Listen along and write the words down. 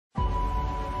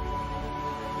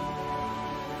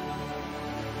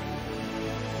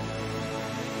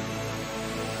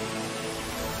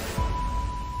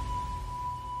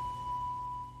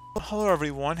Hello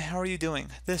everyone, how are you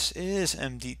doing? This is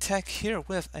MD Tech here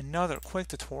with another quick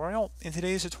tutorial. In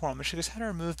today's tutorial, I'm going to show you guys how to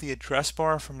remove the address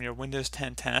bar from your Windows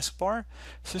 10 taskbar.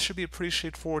 So this should be a pretty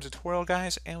straightforward tutorial,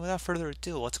 guys, and without further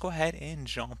ado, let's go ahead and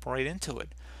jump right into it.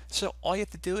 So all you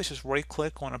have to do is just right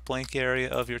click on a blank area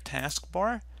of your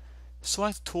taskbar,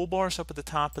 select toolbars up at the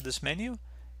top of this menu,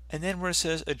 and then where it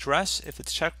says address, if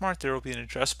it's checkmarked, there will be an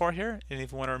address bar here. And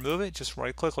if you want to remove it, just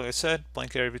right click, like I said,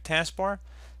 blank area of your taskbar,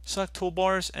 select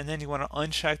toolbars, and then you want to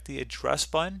uncheck the address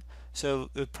button. So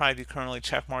it would probably be currently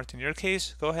checkmarked in your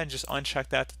case. Go ahead and just uncheck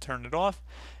that to turn it off.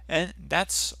 And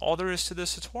that's all there is to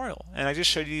this tutorial. And I just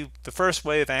showed you the first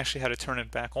way of actually how to turn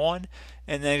it back on,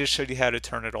 and then I just showed you how to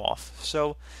turn it off.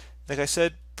 So like I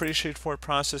said, pretty straightforward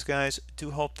process, guys.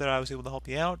 Do hope that I was able to help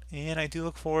you out, and I do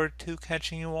look forward to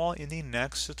catching you all in the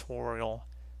next tutorial.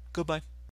 Goodbye.